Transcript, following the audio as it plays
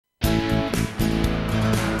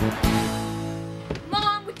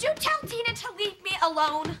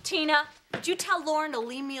alone? Tina, would you tell Lauren to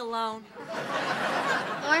leave me alone?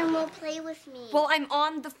 Lauren won't play with me. Well, I'm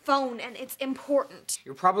on the phone, and it's important.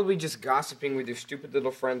 You're probably just gossiping with your stupid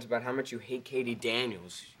little friends about how much you hate Katie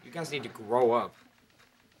Daniels. You guys need to grow up.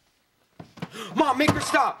 Mom, make her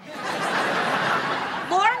stop!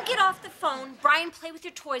 Lauren, get off the phone. Brian, play with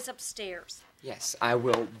your toys upstairs. Yes, I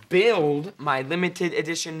will build my limited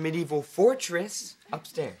edition medieval fortress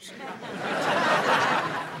upstairs.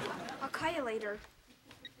 I'll call you later.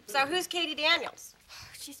 So who's Katie Daniels?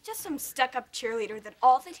 She's just some stuck-up cheerleader that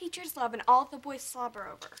all the teachers love and all the boys slobber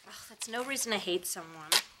over. Ugh, that's no reason to hate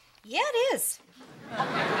someone. Yeah, it is.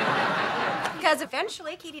 Because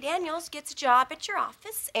eventually Katie Daniels gets a job at your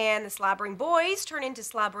office, and the slobbering boys turn into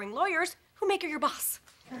slobbering lawyers who make her your boss.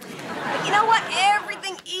 But you know what?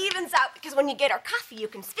 Everything evens out because when you get our coffee, you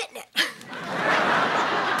can spit in it.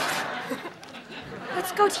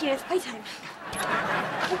 Let's go, Tina. It's playtime.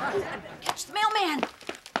 Catch the mailman.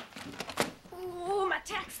 Ooh, my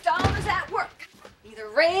tax dollar's at work. Neither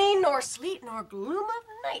rain nor sleet nor gloom of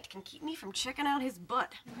night can keep me from checking out his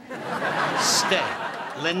butt. Stay.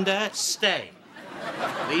 Linda, stay.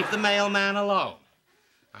 Leave the mailman alone.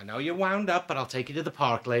 I know you're wound up, but I'll take you to the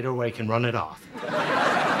park later where you can run it off.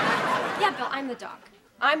 Yeah, Bill, I'm the dog.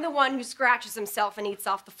 I'm the one who scratches himself and eats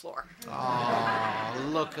off the floor. Oh,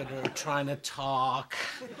 look at her trying to talk.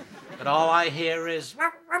 But all I hear is...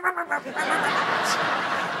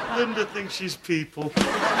 Linda thinks she's people. You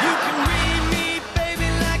can read me, baby,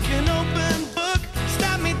 like an open book.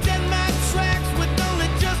 Stop me dead my tracks with only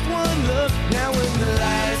just one look. Now when the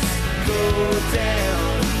lights go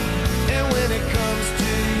down, and when it comes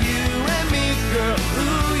to you and me, girl,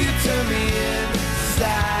 ooh, you turn me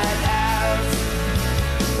inside out.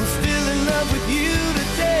 I'm still in love with you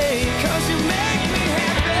today, 'cause you make me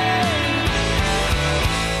happy.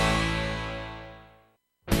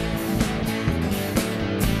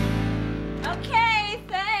 Okay,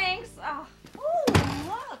 thanks. Oh,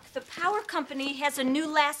 look, the power company has a new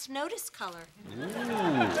last notice color.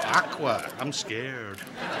 Ooh, aqua. I'm scared.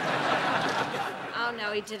 Oh,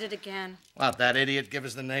 no, he did it again. What, that idiot give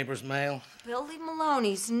us the neighbor's mail? Billy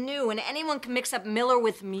Maloney's new, and anyone can mix up Miller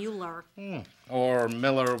with Mueller. Or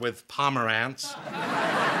Miller with Pomerantz.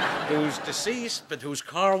 Who's deceased, but whose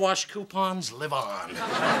car wash coupons live on.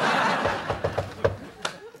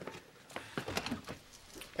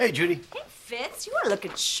 Hey, Judy. Hey, Fitz, you are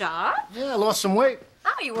looking sharp. Yeah, I lost some weight.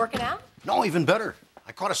 Oh, you working out? No, even better.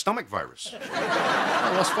 I caught a stomach virus.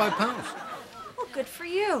 I lost 5 pounds. Well, good for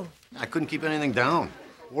you. I couldn't keep anything down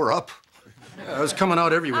or up. Yeah, I was coming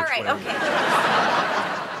out every which way. All right,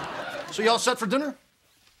 okay. So you all set for dinner?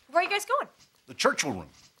 Where are you guys going? The Churchill Room.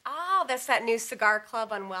 Oh, that's that new cigar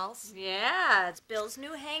club on Wells. Yeah, it's Bill's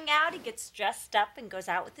new hangout. He gets dressed up and goes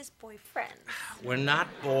out with his boyfriend. We're not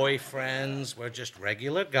boyfriends. We're just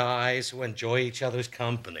regular guys who enjoy each other's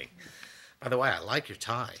company. By the way, I like your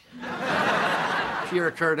tie.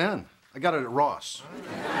 Pierre Cardin. I got it at Ross.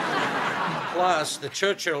 Plus, the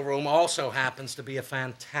Churchill Room also happens to be a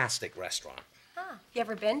fantastic restaurant. Huh. You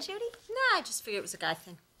ever been, Judy? Nah, I just figured it was a guy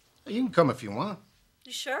thing. You can come if you want.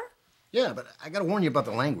 You sure? Yeah, but I gotta warn you about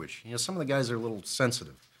the language. You know, some of the guys are a little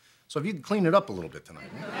sensitive. So if you'd clean it up a little bit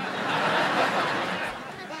tonight.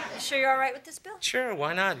 You sure you're all right with this, Bill? Sure,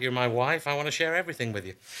 why not? You're my wife. I want to share everything with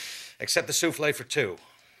you. Except the souffle for 2.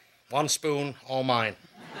 1 spoon, all mine.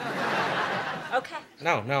 Okay.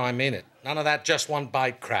 No, I mean it. None of that just one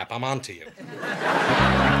bite crap. I'm onto you.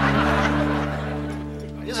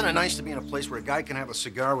 Isn't it nice to be in a place where a guy can have a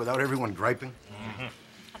cigar without everyone griping? Mm-hmm.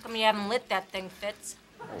 How come you haven't lit that thing, Fitz?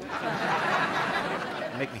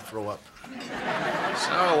 Make me throw up.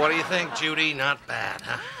 So, what do you think, Judy? Not bad,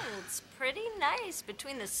 huh? Oh, it's pretty nice.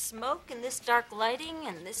 Between the smoke and this dark lighting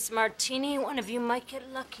and this martini, one of you might get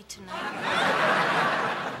lucky tonight.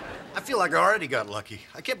 I feel like I already got lucky.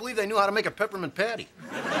 I can't believe they knew how to make a peppermint patty.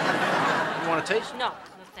 You want a taste? No,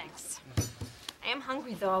 thanks. I am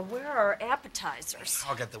hungry, though. Where are our appetizers?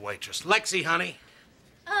 I'll get the waitress. Lexi, honey.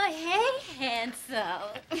 Oh, hey,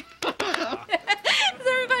 handsome. Is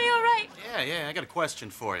everybody all right? Yeah, I got a question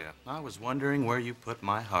for you. I was wondering where you put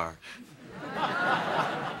my heart.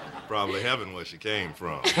 Probably heaven where she came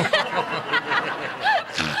from. Oh,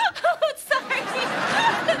 sorry.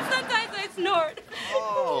 Sometimes I snort.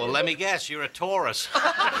 Oh, let me guess, you're a Taurus.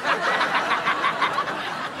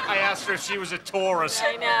 I asked her if she was a Taurus.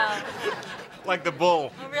 I know. Like the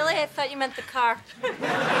bull. Oh, really? I thought you meant the car.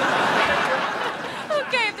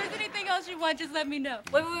 Okay, if there's anything else you want, just let me know.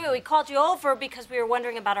 Wait. We called you over because we were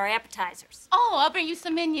wondering about our appetizers. Oh, I'll bring you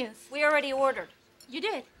some menus. We already ordered. You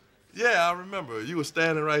did? Yeah, I remember. You were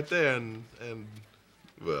standing right there and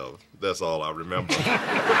well, that's all I remember. Yeah,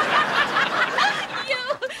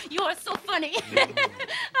 You are so funny.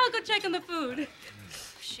 I'll go check on the food.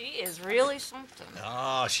 She is really something.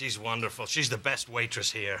 Oh, she's wonderful. She's the best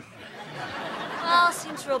waitress here. Well,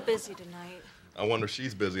 seems real busy tonight. I wonder if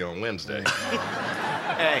she's busy on Wednesday.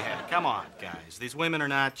 Hey, come on, guys. These women are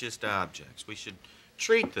not just objects. We should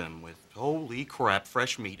treat them with, holy crap,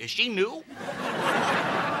 fresh meat. Is she new? All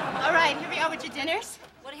right, here we are with your dinners.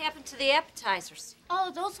 What happened to the appetizers?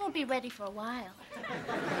 Oh, those won't be ready for a while.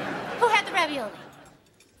 Who had the ravioli?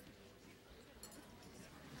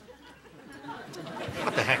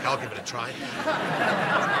 What the heck? I'll give it a try.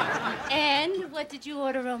 And what did you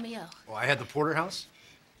order, Romeo? Oh, I had the porterhouse.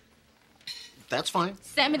 That's fine.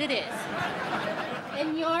 Salmon it is.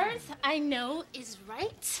 And yours, I know, is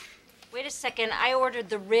right. Wait a second. I ordered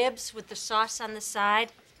the ribs with the sauce on the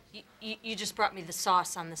side. You just brought me the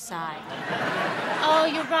sauce on the side. Oh,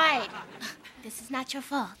 you're right. This is not your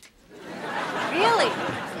fault. Really?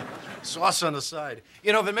 Sauce on the side.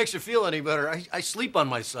 You know, if it makes you feel any better, I sleep on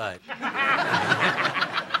my side.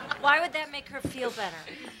 Why would that make her feel better?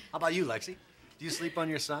 How about you, Lexi? Do you sleep on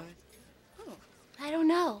your side? Oh, I don't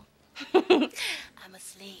know. I'm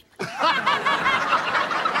asleep.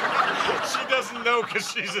 She doesn't know because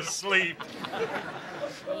she's asleep.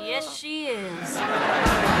 Yes, she is.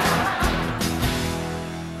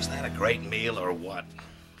 Was that a great meal or what?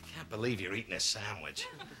 I can't believe you're eating a sandwich.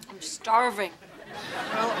 I'm starving.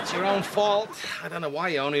 Well, it's your own fault. I don't know why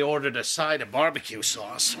you only ordered a side of barbecue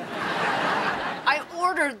sauce. I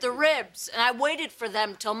ordered the ribs, and I waited for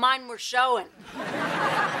them till mine were showing.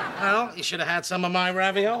 Well, you should have had some of my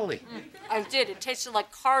ravioli. I did. It tasted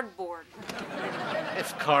like cardboard.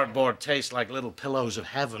 If cardboard tastes like little pillows of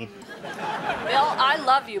heaven. Bill, I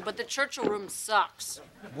love you, but the Churchill room sucks.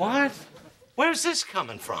 What? Where's this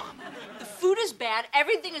coming from? The food is bad,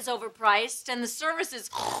 everything is overpriced, and the service is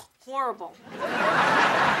horrible.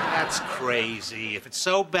 That's crazy. If it's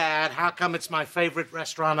so bad, how come it's my favorite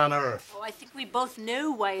restaurant on earth? Oh, I think we both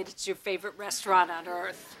know why it's your favorite restaurant on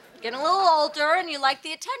earth. Getting a little older, and you like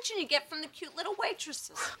the attention you get from the cute little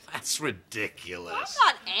waitresses. That's ridiculous. I'm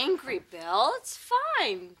not angry, Bill. It's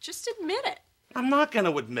fine. Just admit it. I'm not going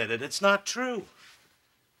to admit it. It's not true.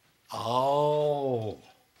 Oh.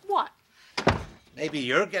 What? Maybe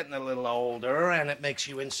you're getting a little older, and it makes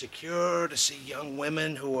you insecure to see young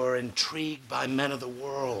women who are intrigued by men of the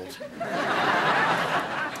world.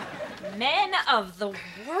 Men of the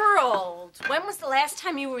world. When was the last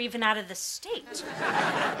time you were even out of the state?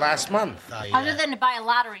 Last month, Other than to buy a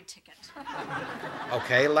lottery ticket.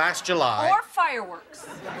 Okay, last July. Or fireworks.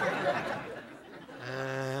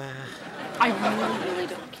 I really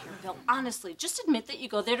don't care, Bill. Honestly, just admit that you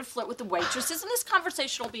go there to flirt with the waitresses, and this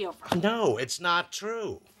conversation will be over. No, it's not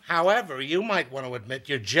true. However, you might want to admit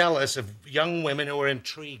you're jealous of young women who are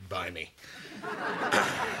intrigued by me.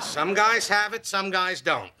 Some guys have it, some guys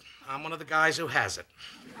don't. I'm one of the guys who has it.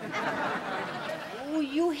 Oh,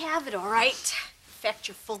 you have it, all right. In fact,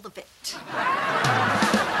 you're full of it.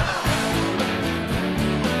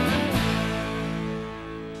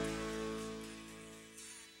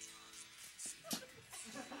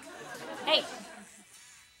 Hey.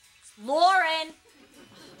 Lauren.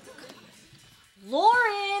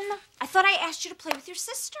 Lauren. I thought I asked you to play with your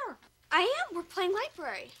sister. I am. We're playing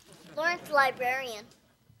library. Lauren's the librarian.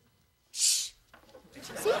 Shh.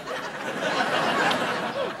 See?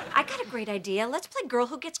 I got a great idea. Let's play Girl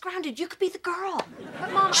Who Gets Grounded. You could be the girl.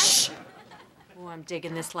 But, Mom, Shh. Oh, I'm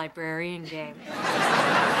digging this librarian game.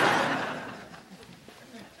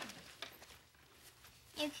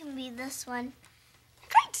 You can be this one.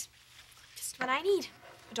 Great. Just what I need.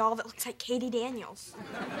 A doll that looks like Katie Daniels.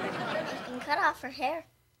 You can cut off her hair.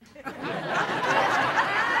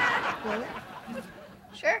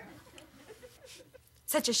 Sure.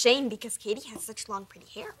 Such a shame because Katie has such long, pretty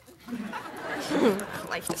hair. I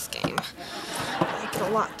like this game. I like it a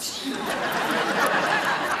lot.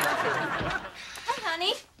 Hi,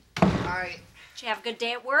 honey. Hi. Did you have a good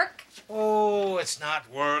day at work? Oh, it's not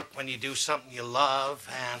work when you do something you love,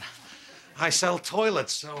 and I sell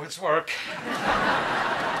toilets, so it's work. Well,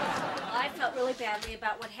 I felt really badly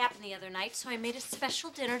about what happened the other night, so I made a special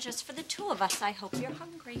dinner just for the two of us. I hope you're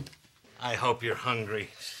hungry. I hope you're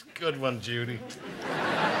hungry. Good one, Judy.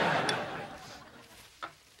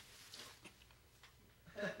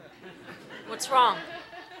 What's wrong?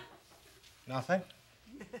 Nothing?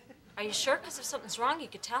 Are you sure? Because if something's wrong, you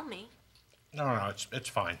could tell me. No, it's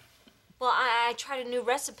fine. Well, I tried a new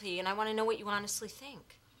recipe, and I want to know what you honestly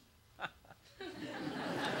think.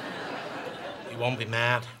 You won't be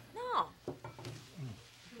mad? No.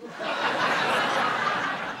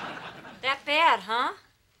 That bad, huh?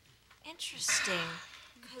 Interesting.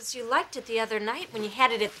 Because you liked it the other night when you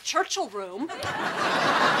had it at the Churchill room. What?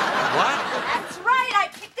 That's right. I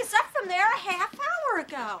picked this up from there a half hour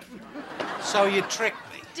ago. So you tricked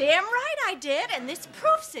me. Damn right I did, and this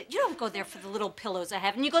proves it. You don't go there for the little pillows I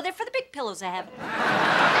have, and you go there for the big pillows I have.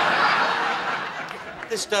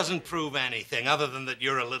 This doesn't prove anything other than that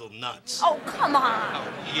you're a little nuts. Oh, come on. Oh,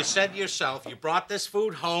 you said yourself you brought this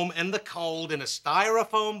food home in the cold in a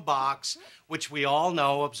styrofoam box, which we all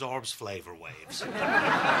know absorbs flavor waves.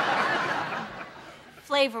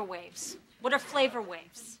 Flavor waves. What are flavor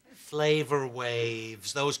waves? Flavor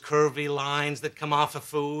waves, those curvy lines that come off of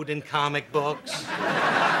food in comic books.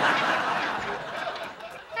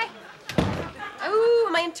 Hey. Oh,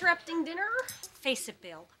 am I interrupting dinner? Face it,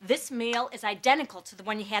 Bill. This meal is identical to the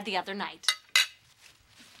one you had the other night.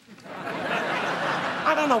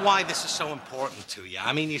 I don't know why this is so important to you.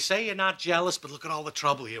 I mean, you say you're not jealous, but look at all the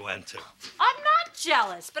trouble you went to. I'm not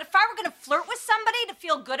jealous, but if I were going to flirt with somebody to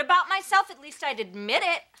feel good about myself, at least I'd admit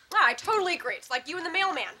it. Oh, I totally agree. It's like you and the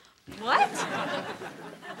mailman. What?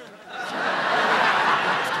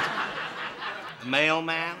 The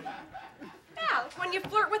mailman? Yeah, like when you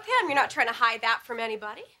flirt with him, you're not trying to hide that from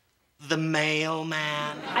anybody. The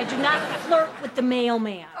mailman? I do not flirt with the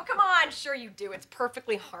mailman. Oh, come on. Sure you do. It's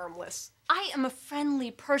perfectly harmless. I am a friendly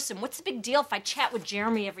person. What's the big deal if I chat with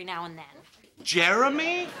Jeremy every now and then?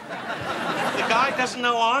 Jeremy? The guy doesn't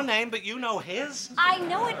know our name, but you know his? I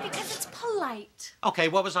know it because it's polite. Okay,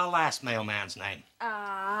 what was our last mailman's name?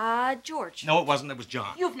 George. No, it wasn't. It was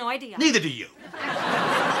John. You have no idea. Neither do you.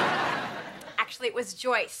 Actually, it was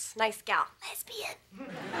Joyce. Nice gal. Lesbian.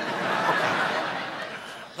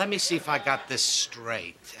 Let me see if I got this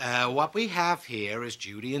straight. What we have here is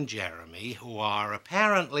Judy and Jeremy, who are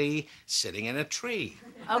apparently sitting in a tree.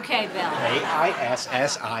 Okay, Bill.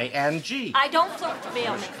 A-I-S-S-I-N-G. I don't flirt with the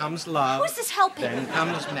mailman. First comes love. Who's this helping? Then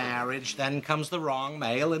comes marriage. Then comes the wrong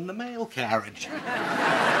mail in the mail carriage.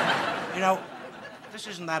 You know, this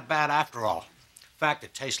isn't that bad after all. In fact,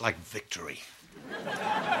 it tastes like victory. The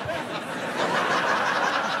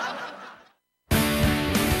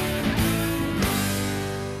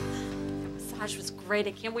massage was great.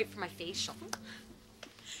 I can't wait for my facial.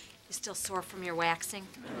 You still sore from your waxing?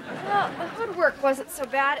 Well, the hoodwork wasn't so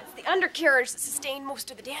bad. It's the undercarriage that sustained most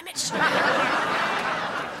of the damage.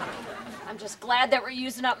 I'm just glad that we're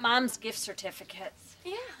using up Mom's gift certificates.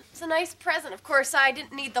 Yeah, it's a nice present. Of course, I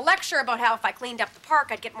didn't need the lecture about how if I cleaned up the park,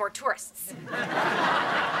 I'd get more tourists.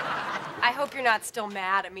 I hope you're not still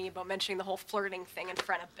mad at me about mentioning the whole flirting thing in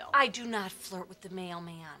front of Bill. I do not flirt with the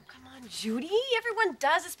mailman. Come on, Judy. Everyone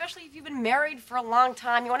does, especially if you've been married for a long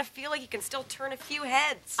time. You want to feel like you can still turn a few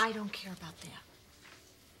heads. I don't care about that.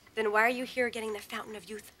 Then why are you here getting the Fountain of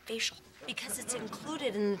Youth facial? Because it's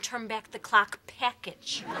included in the Turn Back the Clock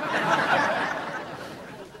package.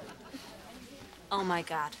 Oh, my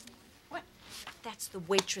God. What? That's the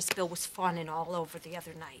waitress Bill was fawning all over the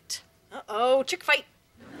other night. Uh-oh, chick fight.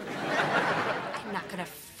 I'm not gonna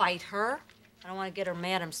fight her. I don't want to get her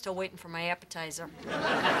mad. I'm still waiting for my appetizer.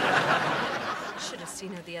 Should have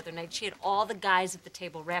seen her the other night. She had all the guys at the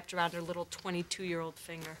table wrapped around her little 22-year-old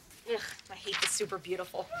finger. Ugh, I hate the super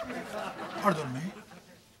beautiful. Pardon me.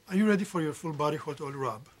 Are you ready for your full body hot oil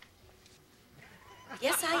rub?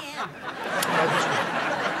 Yes, I am.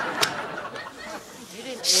 You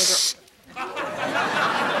didn't order.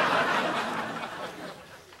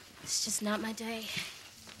 It's just not my day.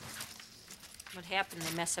 What happened?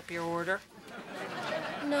 They mess up your order?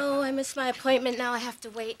 No, I missed my appointment. Now I have to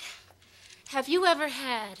wait. Have you ever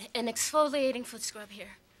had an exfoliating foot scrub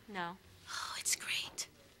here? No. Oh, it's great.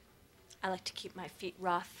 I like to keep my feet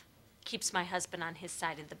rough. Keeps my husband on his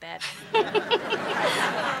side of the bed.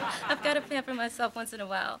 I've got to pamper myself once in a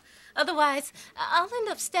while. Otherwise, I'll end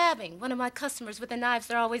up stabbing one of my customers with the knives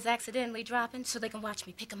they're always accidentally dropping so they can watch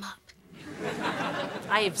me pick them up.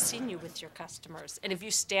 I have seen you with your customers, and if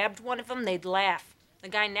you stabbed one of them, they'd laugh. The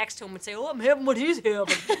guy next to him would say, "Oh, I'm having what he's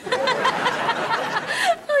having."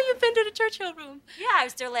 Oh, you've been to the Churchill room? Yeah, I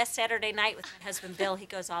was there last Saturday night with my husband, Bill. He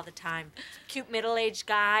goes all the time. Cute middle-aged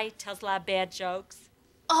guy, tells a lot of bad jokes.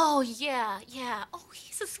 Oh, yeah. Oh,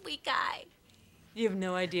 he's a sweet guy. You have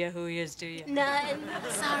no idea who he is, do you? None.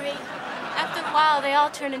 Sorry. After a while, they all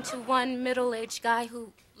turn into one middle-aged guy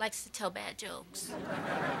who likes to tell bad jokes.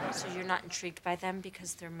 So you're not intrigued by them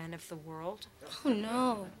because they're men of the world? Oh,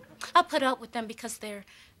 no. I put up with them because they're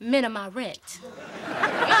men of my rent.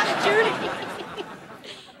 Judy!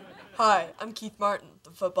 Hi, I'm Keith Martin,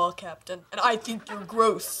 the football captain, and I think you're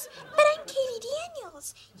gross. But I'm Katie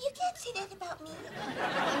Daniels. You can't say that about me.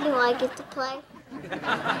 Do I get to play?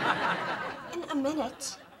 In a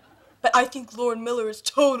minute. But I think Lauren Miller is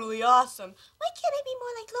totally awesome. Why can't I be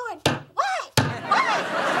more like Lauren? Why?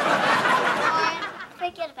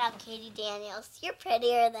 Katie Daniels. You're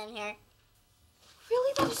prettier than her.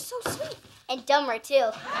 Really? That is so sweet. And dumber, too. Don't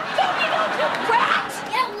you brat!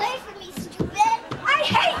 Get away from me, stupid! I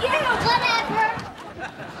hate you! Whatever!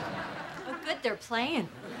 Oh, good, they're playing.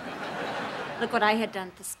 Look what I had done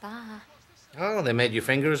at the spa. Oh, they made your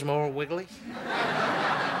fingers more wiggly?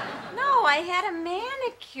 No, I had a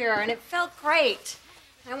manicure, and it felt great.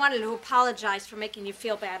 I wanted to apologize for making you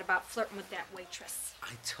feel bad about flirting with that waitress.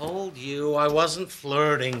 I told you I wasn't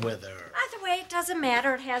flirting with her. Either way, it doesn't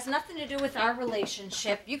matter. It has nothing to do with our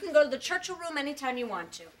relationship. You can go to the Churchill room anytime you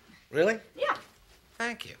want to. Really? Yeah.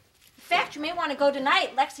 Thank you. In fact, you may want to go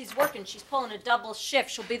tonight. Lexi's working. She's pulling a double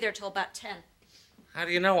shift. She'll be there till about 10. How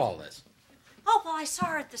do you know all this? Oh, well, I saw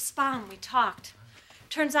her at the spa and we talked.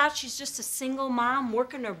 Turns out she's just a single mom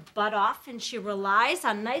working her butt off, and she relies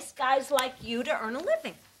on nice guys like you to earn a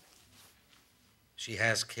living. She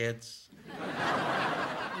has kids?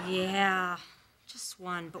 Yeah, just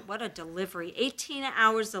one, but what a delivery. 18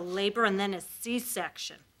 hours of labor and then a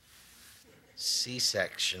C-section.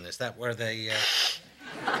 C-section, is that where they,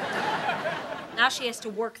 Now she has to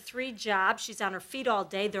work 3 jobs. She's on her feet all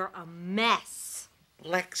day. They're a mess.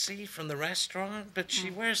 Lexi from the restaurant? But she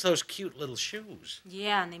wears those cute little shoes.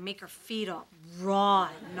 Yeah, and they make her feet all raw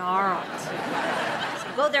and gnarled.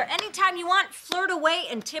 So go there anytime you want, flirt away,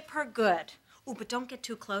 and tip her good. Ooh, but don't get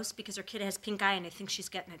too close because her kid has pink eye and I think she's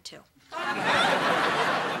getting it too.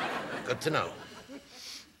 Good to know.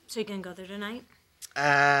 So you gonna go there tonight?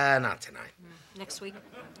 Not tonight. Next week?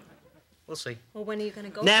 We'll see. Well, when are you gonna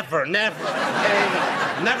go? Never, never.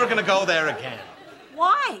 Okay? Never gonna go there again.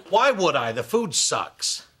 Why? Why would I? The food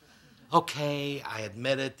sucks. Okay, I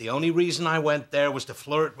admit it. The only reason I went there was to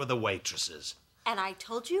flirt with the waitresses. And I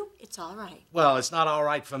told you it's all right. Well, it's not all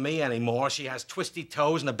right for me anymore. She has twisty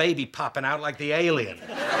toes and a baby popping out like the alien.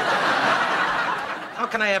 How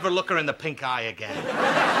can I ever look her in the pink eye again?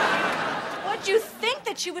 What'd you think,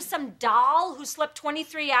 that she was some doll who slept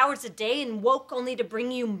 23 hours a day and woke only to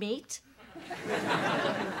bring you meat?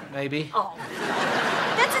 Maybe. Oh,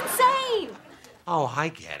 that's insane. Oh, I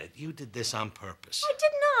get it. You did this on purpose. I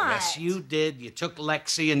did not. Yes, you did. You took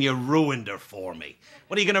Lexi and you ruined her for me.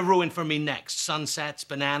 What are you going to ruin for me next? Sunsets,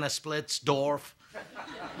 banana splits, Dorf?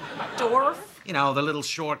 Dorf? You know, the little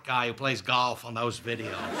short guy who plays golf on those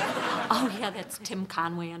videos. Oh, yeah, that's Tim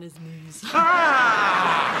Conway on his knees.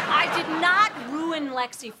 Ah! I did not ruin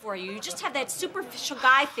Lexi for you. You just have that superficial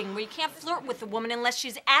guy thing where you can't flirt with a woman unless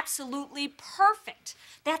she's absolutely perfect.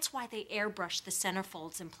 That's why they airbrush the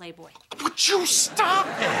centerfolds in Playboy. Would you stop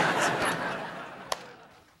it?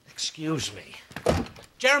 Excuse me.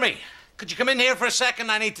 Jeremy, could you come in here for a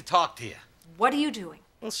second? I need to talk to you. What are you doing?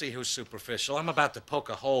 We'll see who's superficial. I'm about to poke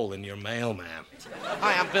a hole in your mail, ma'am.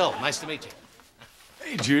 Hi, I'm Bill. Nice to meet you.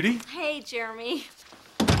 Hey, Judy. Hey, Jeremy.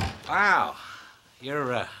 Wow.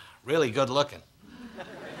 You're really good looking.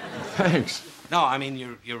 Thanks. No, I mean,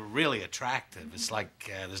 you're really attractive. It's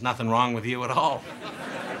like there's nothing wrong with you at all.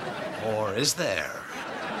 Or is there?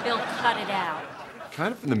 Bill, cut it out.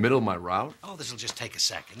 Kind of in the middle of my route. Oh, this'll just take a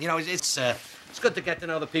second. You know, it's good to get to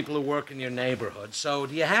know the people who work in your neighborhood. So,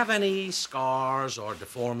 do you have any scars or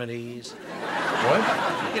deformities? What?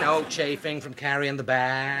 You know, chafing from carrying the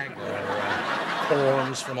bag, or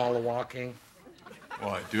corns from all the walking.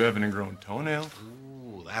 Well, I do have an ingrown toenail.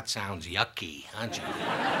 Ooh, that sounds yucky, huh, Judy?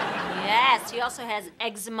 Yes, he also has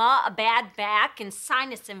eczema, a bad back, and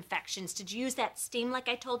sinus infections. Did you use that steam like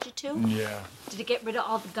I told you to? Yeah. Did it get rid of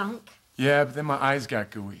all the gunk? Yeah, but then my eyes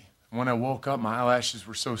got gooey. When I woke up, my eyelashes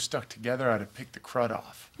were so stuck together, I had to pick the crud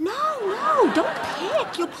off. No, don't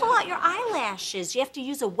pick. You'll pull out your eyelashes. You have to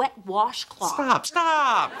use a wet washcloth.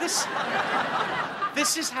 Stop. This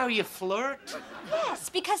is how you flirt? Yes,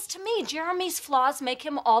 because to me, Jeremy's flaws make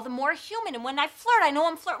him all the more human. And when I flirt, I know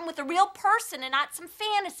I'm flirting with a real person and not some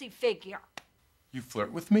fantasy figure. You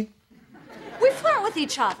flirt with me? We flirt with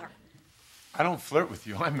each other. I don't flirt with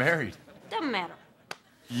you. I'm married. Doesn't matter.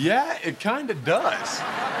 Yeah, it kind of does.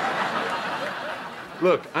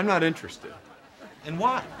 Look, I'm not interested. In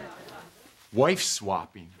what? Wife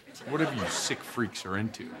swapping. Whatever you sick freaks are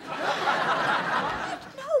into. No,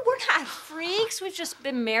 we're not freaks. We've just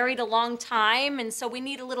been married a long time, and so we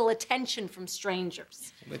need a little attention from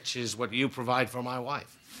strangers. Which is what you provide for my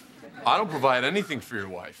wife. I don't provide anything for your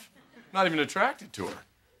wife. Not even attracted to her.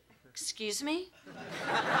 Excuse me?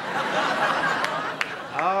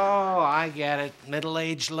 Oh, I get it.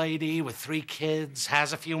 Middle-aged lady with 3 kids,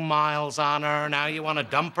 has a few miles on her. Now you want to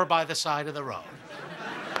dump her by the side of the road.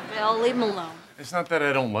 Bill, leave him alone. It's not that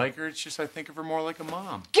I don't like her. It's just I think of her more like a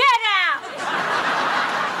mom. Get out!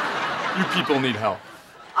 You people need help.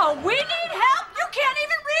 Oh, we need help? You can't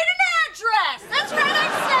even read an address! That's right, I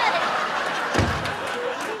said it!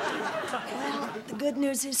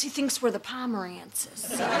 news is he thinks we're the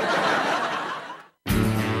Pomerances.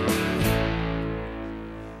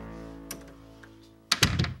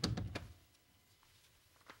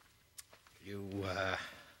 You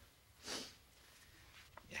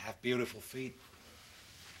have beautiful feet.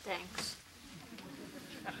 Thanks.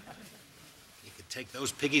 You could take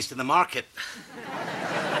those piggies to the market.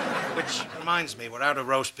 Which reminds me, we're out of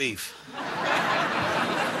roast beef.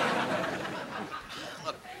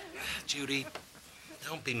 Look, Judy,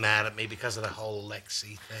 don't be mad at me because of the whole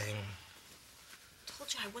Lexi thing.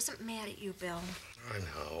 Told you I wasn't mad at you, Bill. I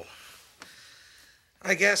know.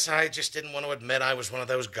 I guess I just didn't want to admit I was one of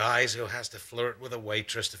those guys who has to flirt with a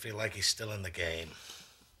waitress to feel like he's still in the game.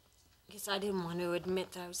 I guess I didn't want to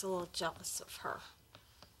admit that I was a little jealous of her.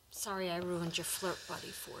 Sorry I ruined your flirt buddy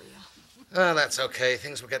for you. Oh, that's okay.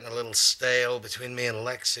 Things were getting a little stale between me and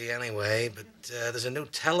Lexi anyway, but there's a new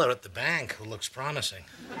teller at the bank who looks promising.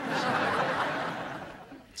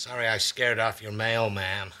 Sorry I scared off your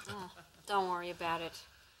mailman. Oh, don't worry about it.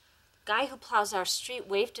 The guy who plows our street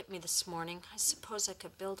waved at me this morning. I suppose I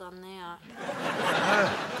could build on that.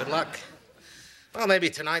 Good luck. Well, maybe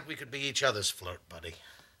tonight we could be each other's flirt buddy.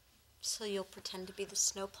 So you'll pretend to be the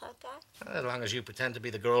snowplow guy? As long as you pretend to be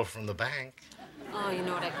the girl from the bank. Oh, you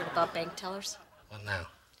know what I heard about bank tellers? What now?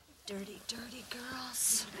 Dirty, dirty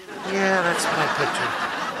girls. Yeah, that's what I pictured.